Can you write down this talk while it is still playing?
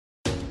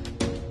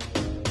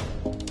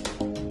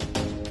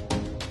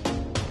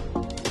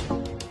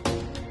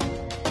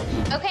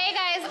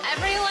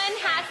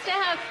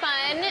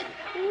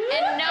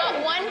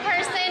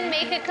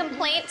a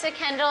complaint to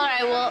Kendall, or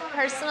I will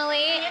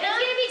personally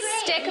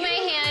stick my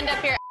hand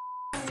up your ass.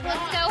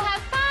 Let's go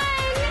have fun.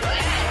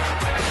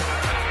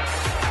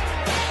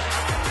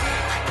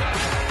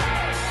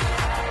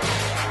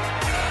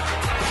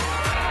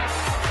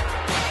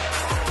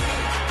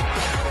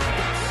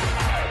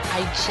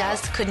 I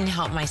just couldn't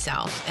help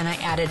myself, and I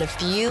added a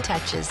few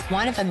touches.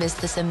 One of them is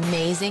this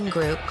amazing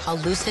group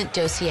called Lucent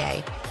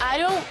Dossier. I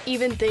don't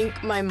even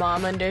think my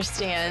mom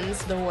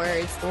understands the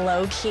words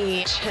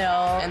low-key, chill,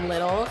 and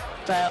little,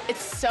 but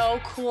it's so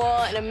cool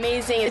and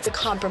amazing. It's a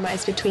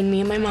compromise between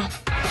me and my mom.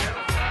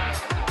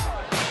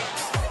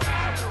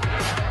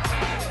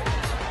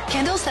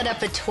 Kendall set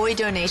up a toy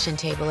donation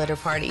table at her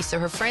party so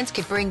her friends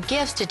could bring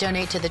gifts to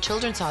donate to the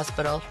Children's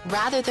Hospital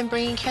rather than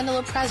bringing Kendall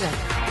a present.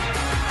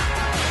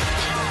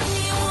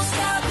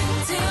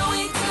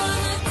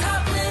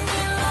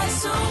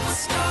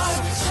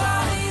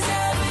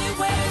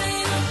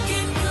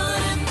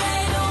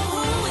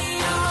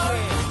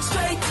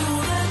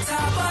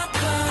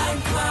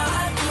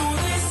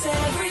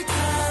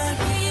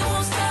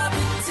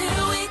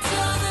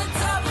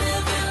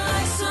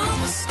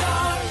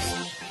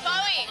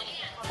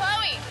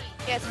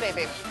 Yes,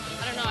 baby.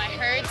 I don't know, I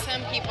heard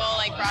some people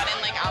like brought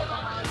in like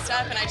alcohol and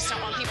stuff, and I just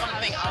don't want people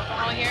having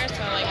alcohol here,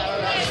 so like I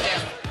don't know what to do.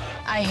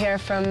 I hear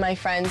from my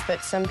friends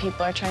that some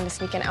people are trying to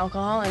sneak in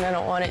alcohol, and I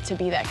don't want it to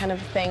be that kind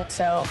of thing,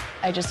 so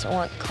I just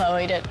want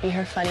Chloe to be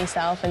her funny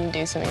self and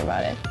do something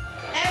about it.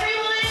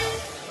 Everyone,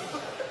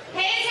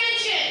 pay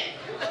attention!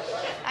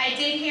 I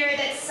did hear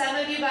that some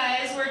of you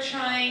guys were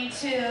trying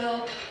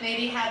to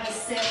maybe have a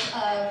sip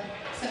of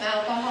some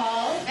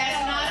alcohol.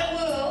 That's not a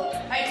woo.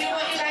 I do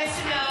want you guys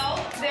to know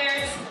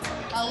there's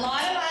a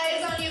lot of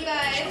eyes on you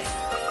guys.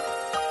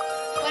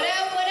 What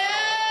up, what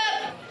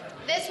up?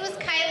 This was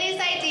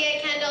Kylie's idea,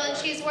 Kendall, and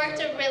she's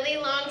worked a really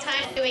long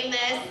time doing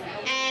this,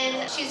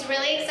 and she's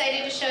really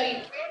excited to show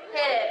you.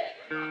 Hit it.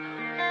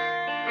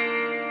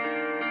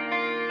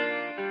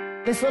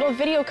 This little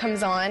video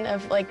comes on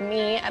of like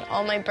me at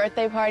all my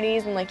birthday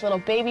parties and like little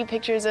baby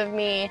pictures of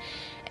me,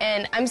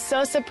 and I'm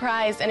so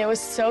surprised, and it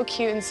was so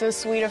cute and so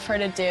sweet of her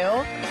to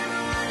do.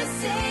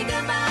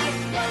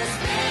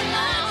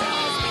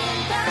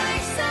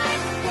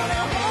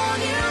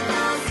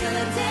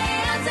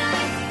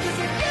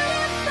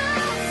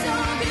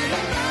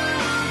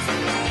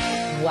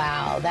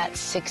 Wow, that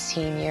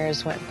 16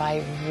 years went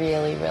by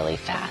really, really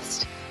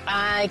fast.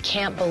 I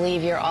can't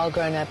believe you're all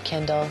grown up,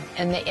 Kendall.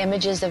 And the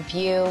images of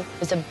you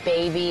as a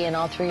baby and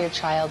all through your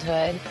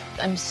childhood.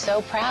 I'm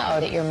so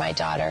proud that you're my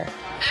daughter.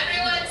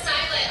 Everyone,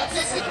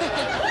 silence.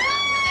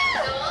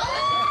 Kendall,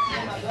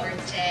 happy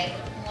birthday.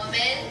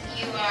 Woman,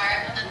 you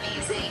are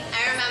amazing.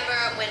 I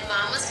remember when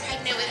Mom was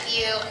pregnant with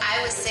you,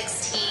 I was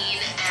 16,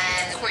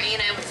 and Kourtney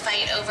and I would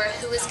fight over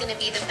who was going to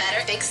be the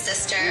better big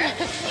sister.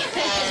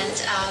 And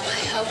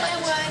I hope I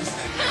won.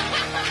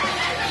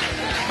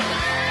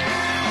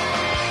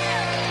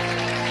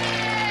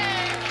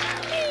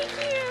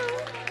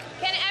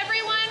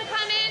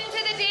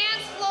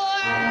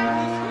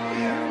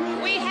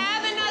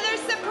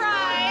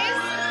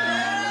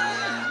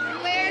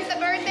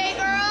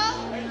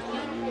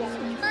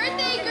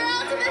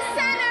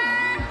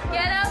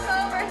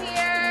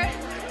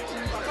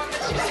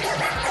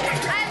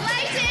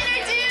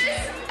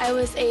 I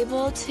was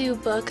able to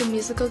book a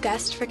musical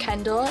guest for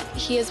Kendall.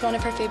 He is one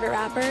of her favorite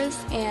rappers,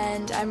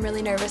 and I'm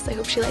really nervous. I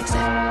hope she likes it.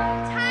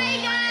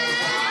 Tyga!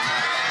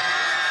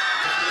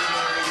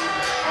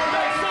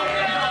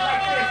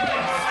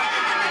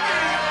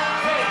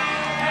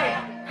 Hey,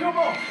 come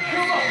on,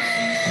 come on.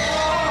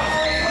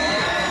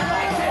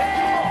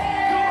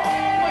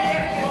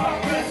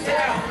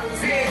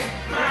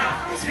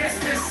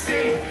 Just to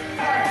see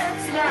her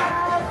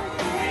smile.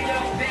 Ain't no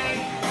thing,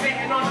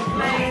 sitting on the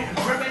plane,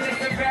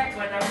 reminiscing back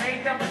when I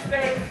made the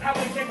mistake. How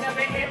we could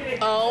never end it.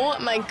 Oh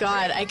my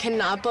God, I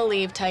cannot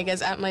believe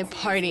Tyga's at my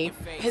party.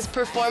 His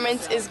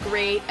performance is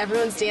great.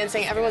 Everyone's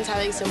dancing. Everyone's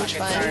having so much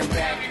fun.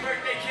 Happy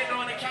birthday, kid,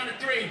 on the count of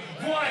 3.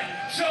 1,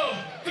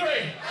 2, 3.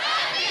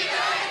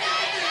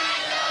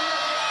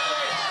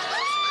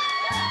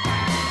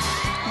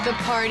 The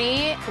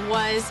party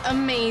was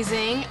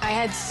amazing. I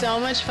had so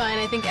much fun.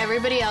 I think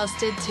everybody else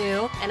did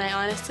too. And I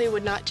honestly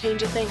would not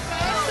change a thing.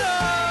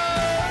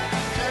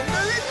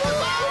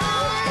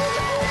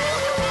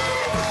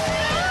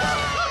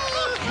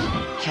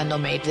 Kendall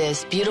made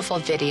this beautiful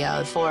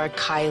video for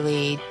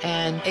Kylie,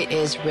 and it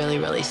is really,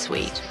 really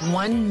sweet.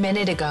 1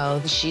 minute ago,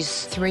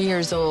 she's 3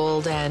 years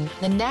old, and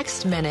the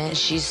next minute,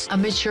 she's a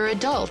mature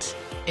adult.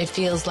 It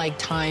feels like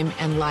time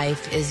and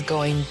life is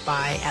going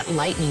by at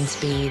lightning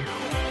speed.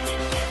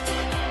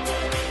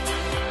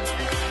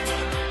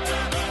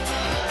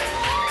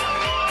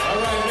 All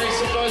right, make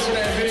some noise for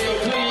that video,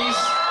 please.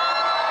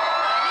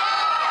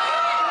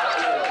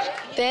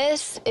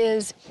 This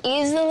is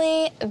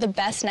easily the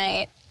best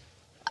night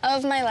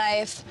of my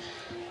life.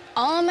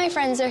 All of my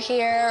friends are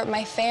here,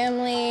 my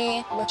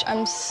family, which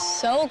I'm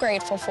so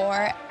grateful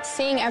for.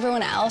 Seeing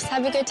everyone else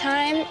have a good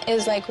time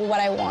is like what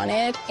I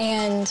wanted,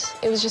 and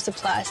it was just a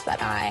plus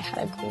that I had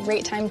a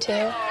great time too. I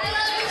love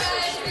you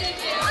guys.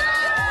 Thank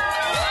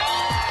you.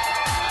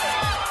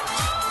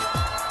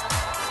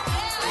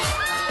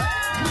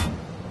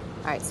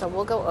 right, so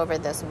we'll go over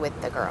this with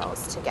the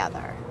girls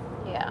together.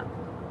 Yeah.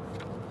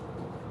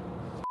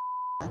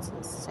 That's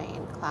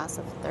insane. Class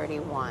of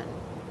 31.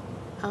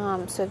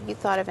 So have you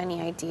thought of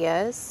any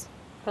ideas?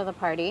 For the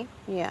party?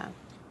 Yeah.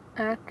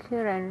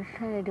 Actually, I'm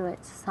trying to do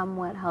it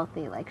somewhat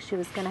healthy. Like, she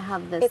was going to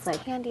have this, It's like...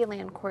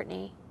 Candyland,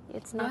 Kourtney.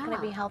 It's not going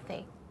to be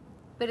healthy.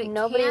 But it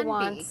Nobody can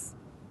wants...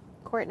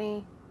 be.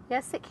 Kourtney.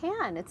 Yes, it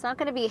can. It's not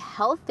going to be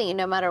healthy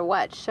no matter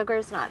what.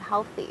 Sugar's not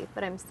healthy.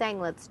 But I'm saying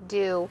let's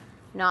do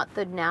not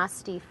the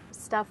nasty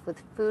stuff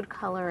with food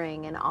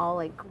coloring and all,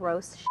 like,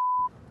 gross shit.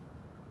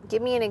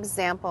 Give me an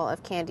example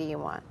of candy you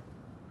want.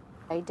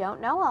 I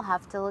don't know. I'll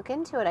have to look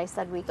into it. I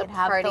said we could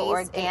have the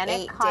party's in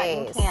organic 8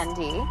 cotton days.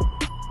 candy.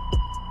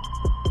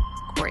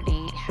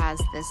 Kourtney has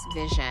this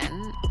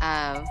vision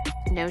of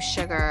no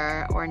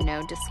sugar or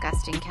no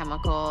disgusting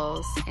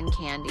chemicals in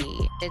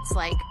candy. It's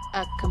like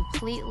a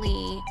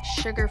completely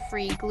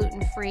sugar-free,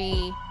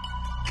 gluten-free,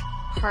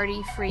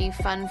 party-free,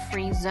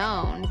 fun-free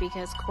zone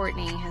because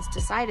Kourtney has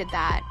decided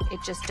that it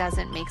just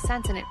doesn't make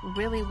sense, and it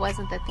really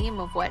wasn't the theme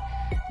of what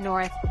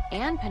North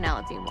and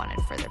Penelope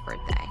wanted for their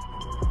birthday.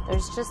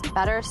 There's just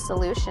better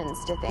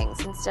solutions to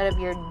things instead of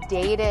your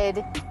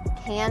dated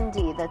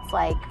candy that's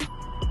like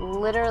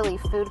literally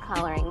food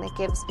coloring that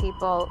gives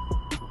people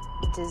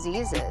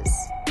diseases.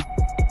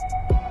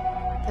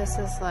 This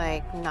is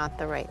like not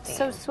the right theme.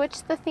 So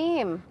switch the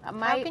theme.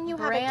 How can you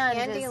have a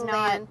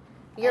Candyland?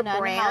 Your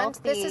brand?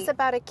 This is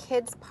about a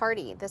kid's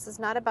party. This is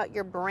not about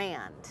your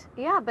brand.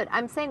 Yeah, but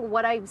I'm saying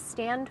what I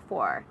stand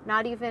for,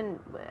 not even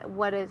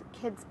what a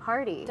kid's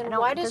party. Then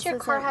why does your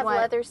car have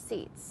leather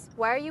seats?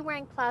 Why are you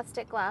wearing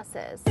plastic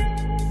glasses?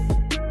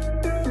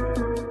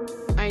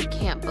 I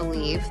can't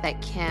believe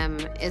that Kim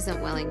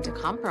isn't willing to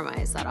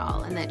compromise at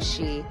all and that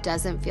she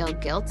doesn't feel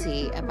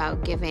guilty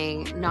about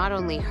giving not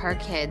only her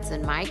kids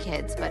and my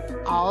kids, but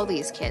all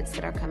these kids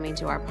that are coming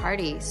to our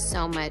party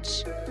so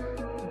much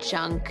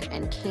junk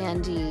and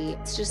candy.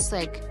 It's just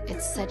like,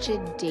 it's such a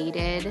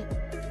dated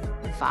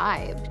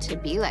vibe to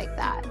be like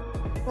that.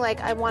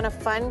 Like, I want a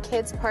fun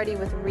kids party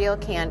with real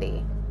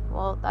candy.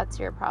 Well, that's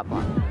your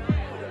problem.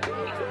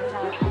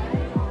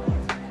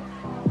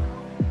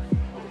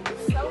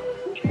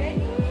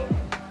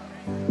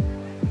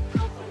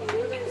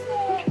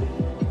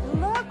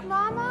 Look,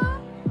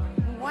 Mama.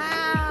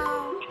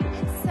 Wow.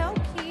 It's so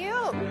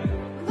cute.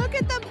 Look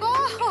at the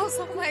balls.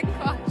 Oh my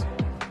gosh.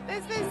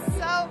 This is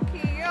so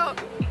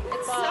cute.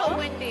 It's so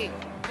windy.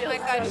 Oh my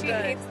God, she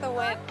hates the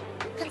wind.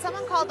 Can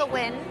someone call the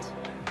wind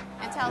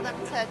and tell them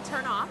to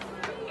turn off?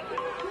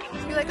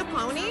 You like a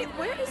pony?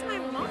 Where is my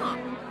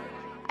mom?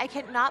 I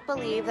cannot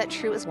believe that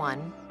True is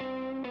one.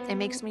 It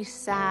makes me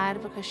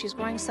sad because she's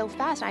growing so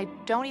fast. I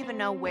don't even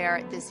know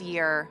where this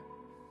year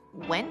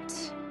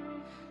went.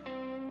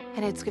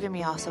 And it's given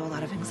me also a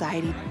lot of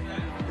anxiety.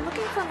 I'm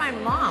looking for my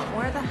mom.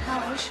 Where the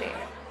hell is she?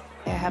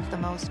 I have the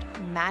most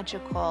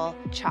magical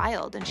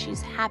child, and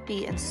she's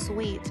happy and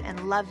sweet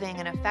and loving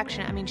and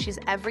affectionate. I mean, she's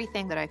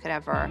everything that I could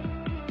ever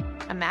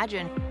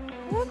imagine.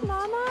 Look,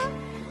 Mama,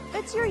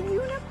 it's your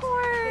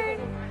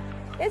unicorn.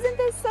 Isn't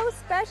this so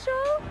special?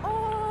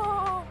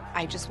 Oh.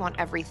 I just want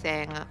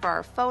everything for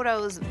our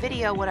photos,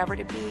 video, whatever,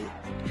 to be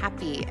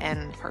happy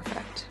and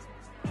perfect.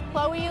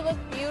 Chloe, you look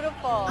beautiful.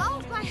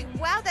 Oh my,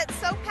 wow, that's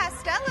so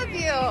pastel of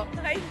you.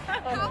 I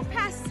know. How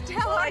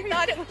pastel are you? I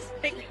thought it was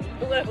like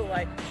blue,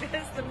 like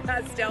just the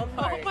pastel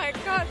part. Oh my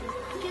God.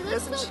 She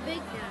looks so big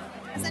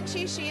now. Isn't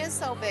she? She is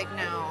so big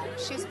now.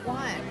 She's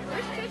one.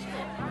 Where's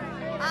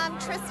Tristan?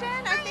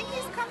 Tristan, I think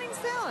he's coming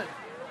soon.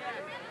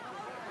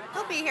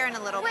 He'll be here in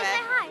a little bit.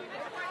 Hi.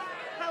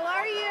 How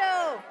are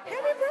you?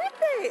 Happy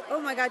birthday!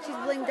 Oh my God, she's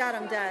blinged out.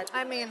 I'm dead.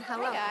 I mean,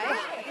 hello. Hey,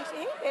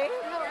 babe.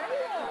 How are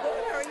you?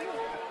 Good. How are you?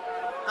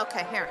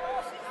 Okay, here.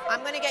 I'm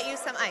going to get you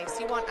some ice.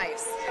 You want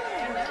ice? Oh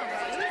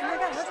my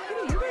God, that's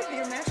pretty. You guys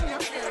are matching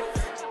up here.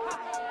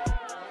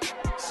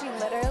 She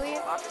literally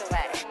walked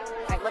away.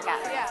 Like, look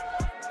at her. Yeah.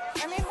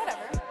 I mean,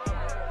 whatever.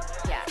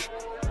 Yeah.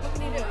 What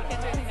can you do? We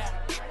can't do anything now.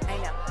 I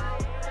know.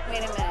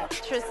 Wait a minute.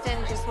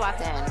 Tristan just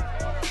walked in.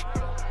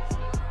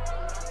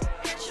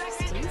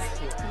 Tristan's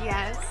here.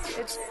 Yes.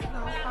 It's so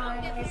fun.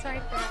 He's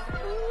right there.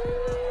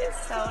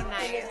 It's so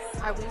nice.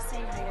 Are we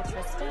saying hi to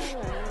Tristan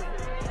or?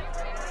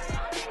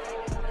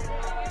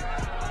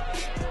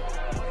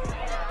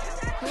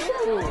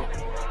 Ooh.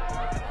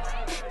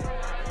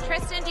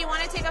 Tristan, do you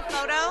want to take a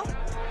photo?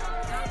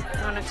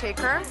 You want to take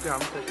her? Yeah,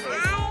 I'm taking her.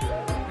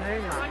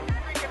 Hang on.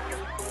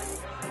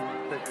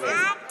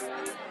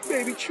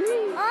 Baby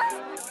True.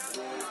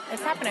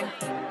 It's happening.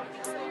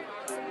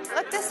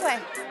 Look this way.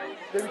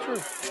 Baby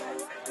True.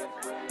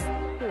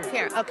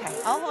 Here, okay.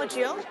 I'll hold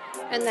you.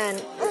 And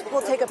then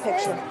We'll take a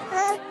picture.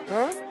 Huh?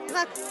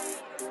 look.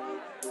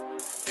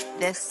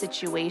 This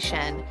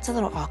situation, it's a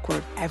little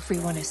awkward.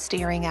 Everyone is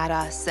staring at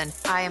us, and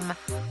I'm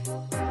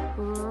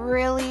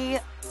really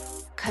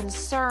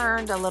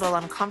concerned, a little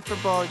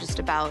uncomfortable just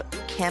about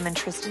Kim and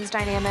Tristan's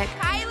dynamic.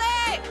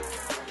 Kylie!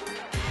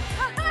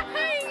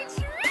 Hi,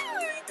 True!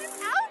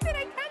 This outfit,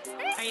 I can't take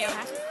it. Are you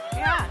happy?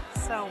 Yeah,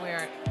 so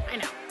weird. I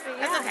know.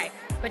 That's okay.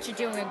 But but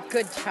you're doing a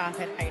good job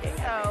at hiding.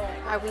 So,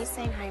 are we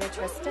saying hi to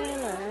Tristan,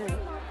 or?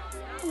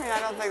 I mean, I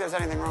don't think there's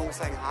anything wrong with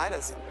saying hi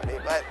to somebody,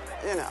 but,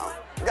 you know,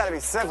 you gotta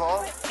be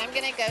civil. I'm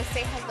gonna go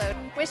say hello.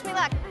 Wish me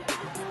luck.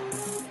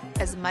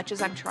 As much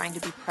as I'm trying to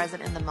be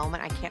present in the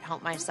moment, I can't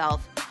help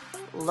myself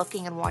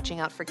looking and watching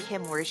out for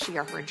Kim. Where is she?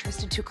 Are her and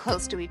Tristan too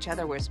close to each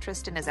other? Where's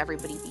Tristan? Is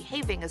everybody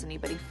behaving? Is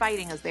anybody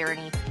fighting? Is there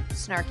any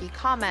snarky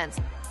comments?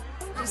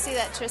 Did you see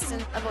that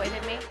Tristan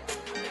avoided me?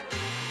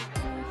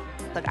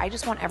 Look, I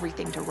just want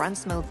everything to run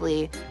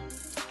smoothly.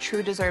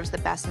 True deserves the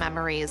best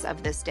memories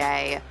of this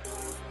day.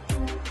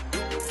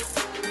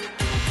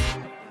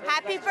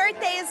 Happy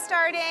birthday is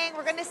starting.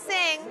 We're gonna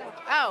sing.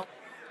 Oh,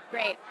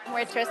 great.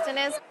 Where Tristan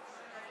is?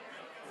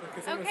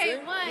 Okay,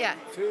 1, Yeah.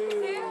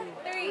 2,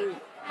 3.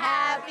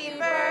 Happy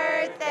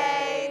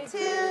birthday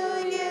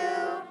to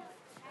you.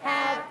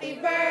 Happy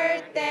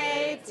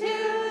birthday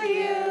to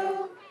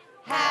you.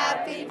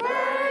 Happy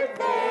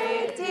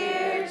birthday,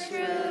 dear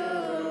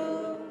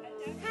True.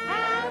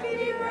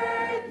 Happy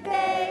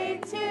birthday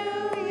to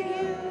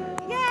you.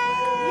 Yay!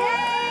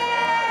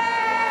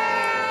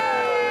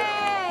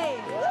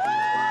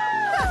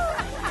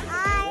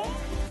 Hi.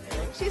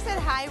 She said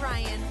hi,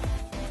 Ryan.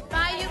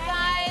 Bye, you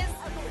guys.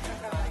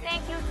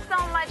 Thank you so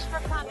much for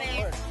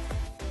coming.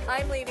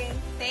 I'm leaving.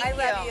 Thank I you.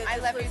 love you. I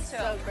This love was you too.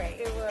 So great.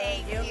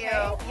 Thank you.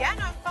 Okay? Yeah,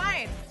 no, I'm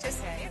fine.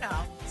 Just, you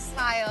know,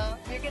 smile.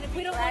 We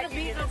don't want to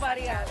beat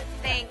nobody out.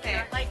 Thank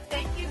you. Like,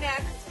 thank you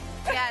next.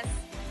 Yes.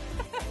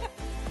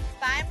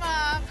 Bye,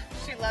 Mom.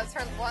 She loves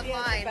her one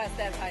Yeah, line. the best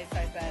at high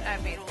side bet. I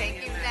mean,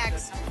 thank you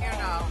next. You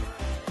know.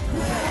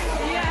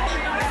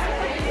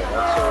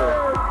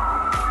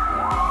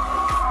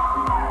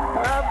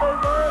 Happy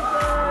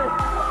birthday!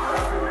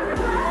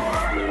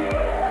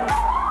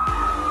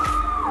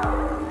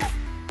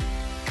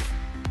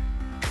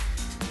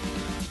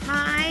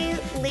 Hi,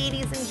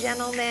 ladies and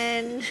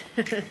gentlemen.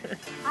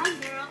 Hi,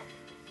 girl.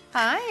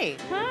 Hi.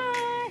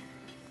 Hi.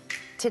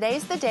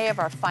 Today's the day of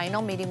our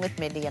final meeting with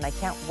Mindy, and I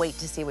can't wait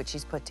to see what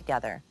she's put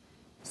together.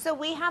 So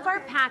we have our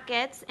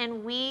packets,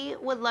 and we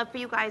would love for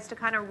you guys to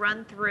kind of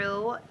run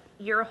through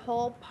your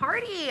whole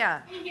party.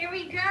 Here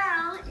we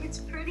go. It's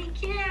pretty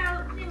cute.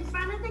 In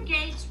front of the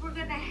gates, we're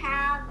going to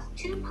have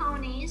 2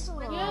 ponies.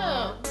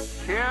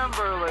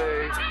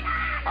 Kimberly.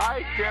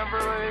 Hi,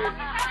 Kimberly.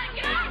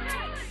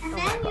 And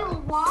then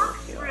you'll walk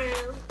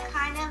through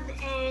kind of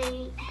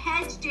a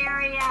hedged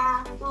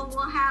area where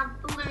we'll have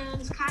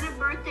balloons, kind of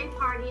birthday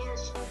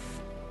party-ish.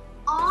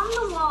 On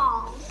the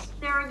walls,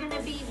 there are going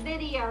to be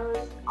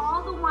videos,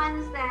 all the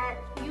ones that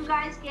you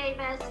guys gave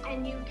us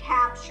and you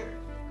captured.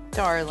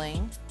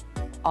 Darling.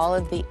 All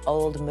of the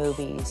old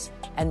movies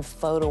and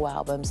photo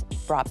albums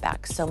brought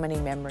back so many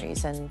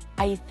memories. And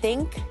I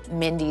think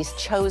Mindy's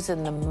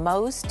chosen the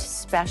most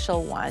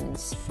special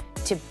ones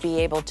to be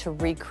able to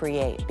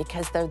recreate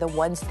because they're the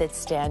ones that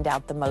stand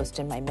out the most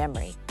in my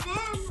memory.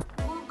 Then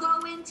we'll go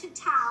into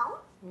Tao.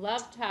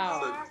 Love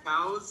Tao. So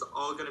Tao's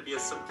all gonna be a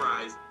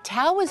surprise.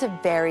 Tao was a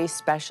very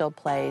special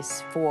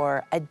place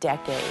for a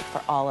decade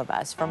for all of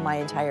us, for my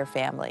entire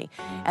family.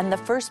 And the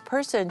first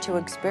person to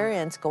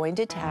experience going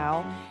to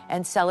Tao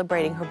and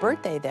celebrating her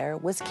birthday there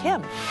was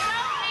Kim.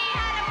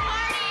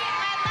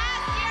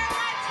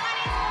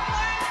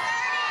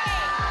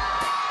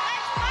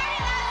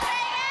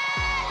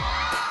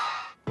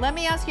 Let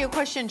me ask you a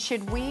question.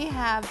 Should we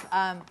have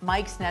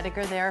Mike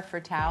Snedeker there for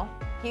Tao?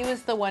 He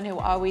was the one who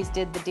always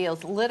did the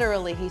deals.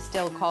 Literally, he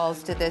still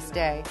calls to this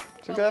day.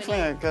 It's definitely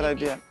a good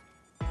idea.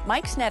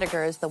 Mike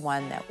Snedeker is the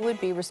one that would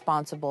be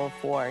responsible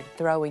for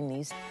throwing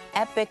these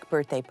epic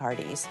birthday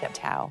parties at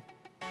Tao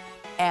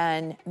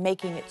and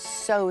making it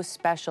so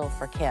special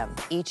for Kim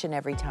each and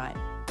every time.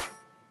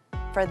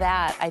 For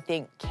that, I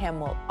think Kim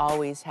will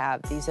always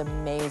have these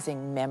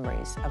amazing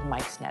memories of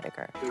Mike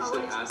Snedeker. We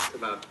should ask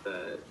about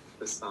the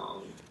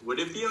song. Would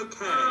it be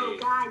okay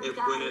God, if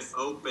when it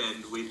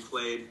opened, we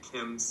played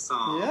Kim's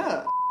song?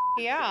 Yeah.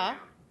 Yeah.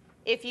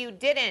 If you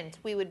didn't,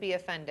 we would be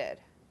offended.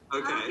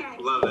 Okay.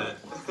 Love it.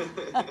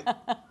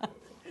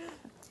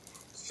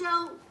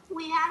 So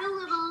we had a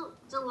little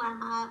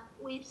dilemma.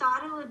 We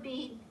thought it would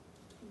be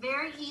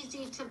very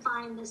easy to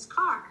find this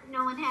car.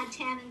 No one had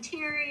tan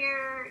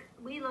interior.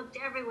 We looked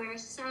everywhere.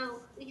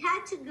 So we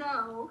had to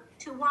go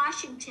to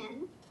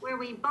Washington where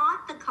we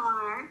bought the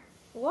car.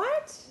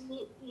 What?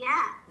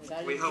 Yeah.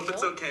 We hope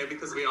it's okay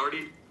because we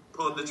already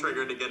pulled the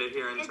trigger to get it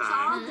here in It's time.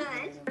 all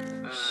good.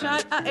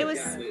 Shut up. It was...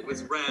 Yeah, it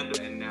was red,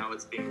 and now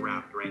it's being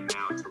wrapped right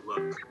now to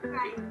look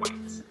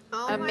white.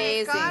 Oh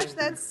Amazing. my gosh,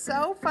 that's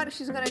so fun.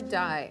 She's gonna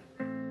die.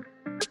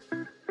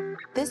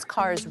 This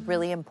car is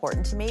really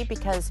important to me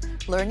because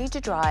learning to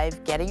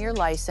drive, getting your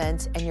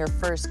license, and your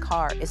first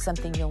car is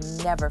something you'll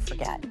never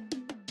forget.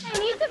 I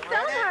need to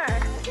film her.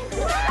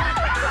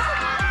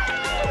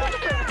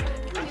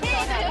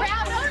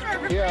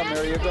 Yeah,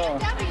 there you go.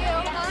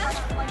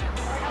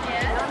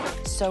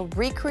 So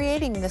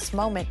recreating this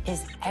moment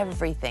is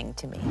everything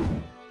to me.